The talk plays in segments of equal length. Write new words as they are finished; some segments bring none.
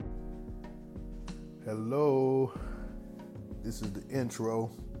Hello, this is the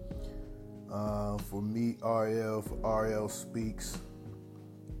intro for me, RL, for RL Speaks.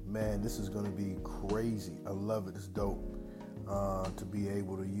 Man, this is going to be crazy. I love it. It's dope to be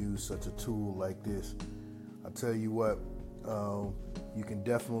able to use such a tool like this. I tell you what, you can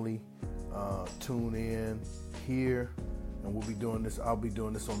definitely tune in here, and we'll be doing this. I'll be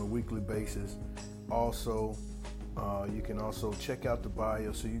doing this on a weekly basis. Also, you can also check out the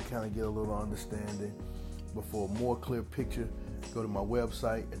bio so you kind of get a little understanding. But for a more clear picture, go to my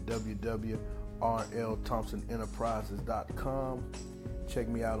website at www.rlthompsonenterprises.com. Check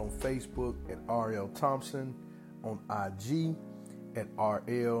me out on Facebook at RL Thompson, on IG at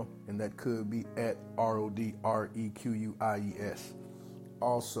RL, and that could be at RODREQUIES.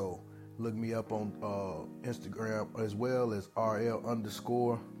 Also, look me up on Instagram as well as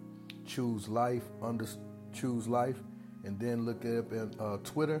RL_Choose Life, and then look it up in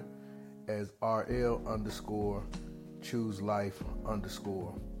Twitter as RL_Choose Life_.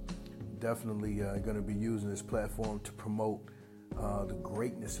 Definitely going to be using this platform to promote the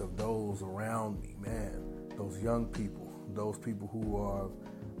greatness of those around me, man. Those young people, those people who are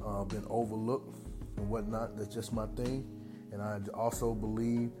been overlooked and whatnot. That's just my thing. And I also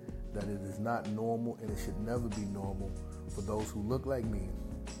believe that it is not normal, and it should never be normal for those who look like me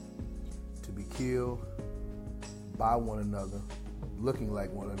to be killed by one another, looking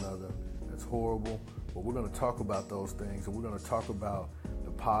like one another. That's horrible. But we're going to talk about those things, and we're going to talk about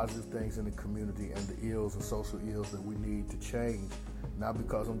the positive things in the community and the ills and social ills that we need to change, not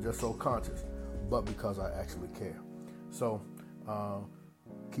because I'm just so conscious, but because I actually care. So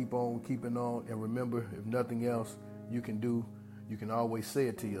keep on keeping on, and remember, if nothing else you can always say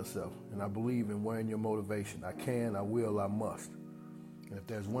it to yourself. And I believe in wearing your motivation. I can, I will, I must. And if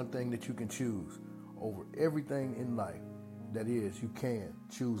there's one thing that you can choose over everything in life, that is, you can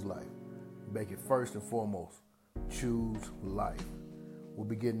choose life. Make it first and foremost. Choose life. We'll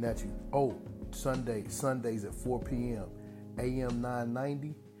be getting at you. Sundays at 4 p.m. AM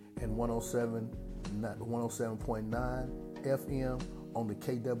 990 and 107.9 FM on the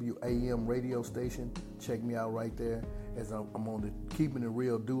KWAM radio station. Check me out right there as I'm on the Keeping It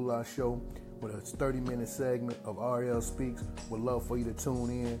Real Doula show with a 30-minute segment of RL Speaks. Would love for you to tune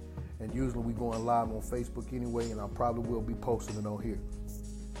in. And usually we going live on Facebook anyway, and I probably will be posting it on here.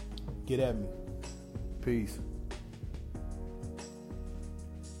 Get at me. Peace.